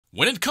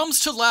When it comes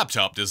to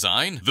laptop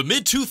design, the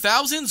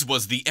mid-2000s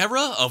was the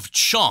era of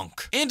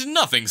chonk, and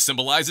nothing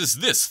symbolizes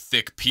this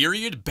thick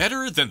period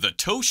better than the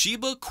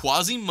Toshiba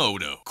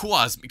Qosmio.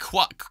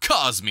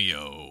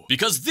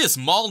 Because this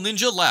mall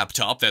ninja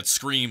laptop that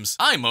screams,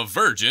 "I'm a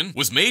virgin,"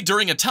 was made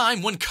during a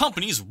time when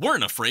companies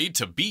weren't afraid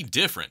to be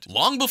different,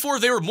 long before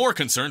they were more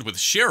concerned with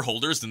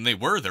shareholders than they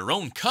were their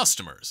own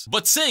customers.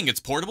 But saying it's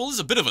portable is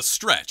a bit of a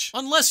stretch,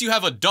 unless you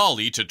have a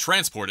dolly to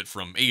transport it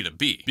from A to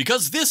B,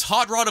 because this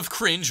hot rod of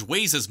cringe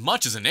weighs as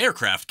much as an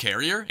aircraft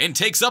carrier and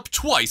takes up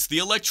twice the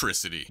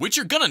electricity, which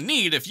you're gonna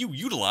need if you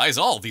utilize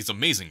all these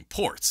amazing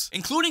ports,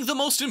 including the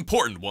most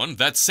important one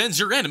that sends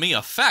your enemy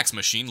a fax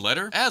machine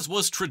letter, as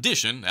was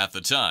tradition at the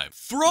time.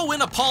 Throw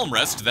in a palm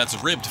rest that's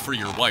ribbed for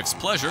your wife's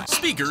pleasure,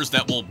 speakers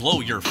that will blow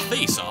your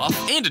face off,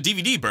 and a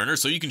DVD burner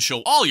so you can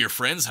show all your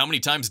friends how many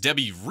times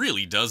Debbie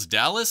really does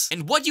Dallas,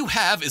 and what you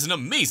have is an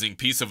amazing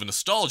piece of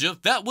nostalgia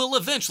that will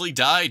eventually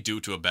die due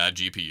to a bad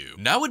GPU.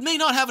 Now, it may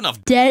not have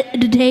enough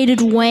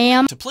dedicated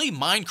RAM to play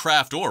Minecraft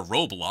or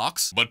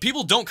Roblox, but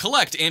people don't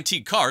collect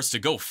antique cars to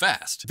go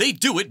fast. They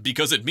do it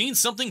because it means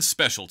something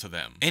special to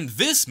them. And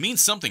this means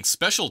something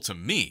special to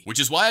me, which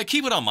is why I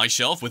keep it on my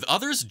shelf with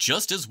others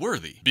just as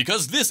worthy.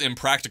 Because this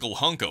impractical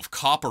hunk of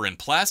copper and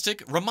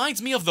plastic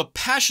reminds me of the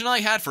passion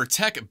I had for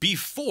tech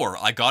before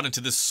I got into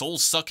this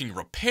soul-sucking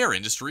repair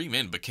industry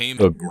and became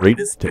the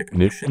greatest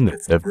technician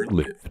that's ever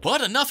lived.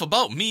 But enough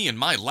about me and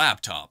my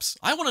laptops.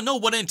 I want to know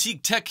what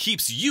antique tech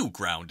keeps you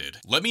grounded.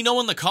 Let me know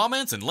in the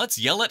comments and let's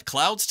yell at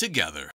clouds together.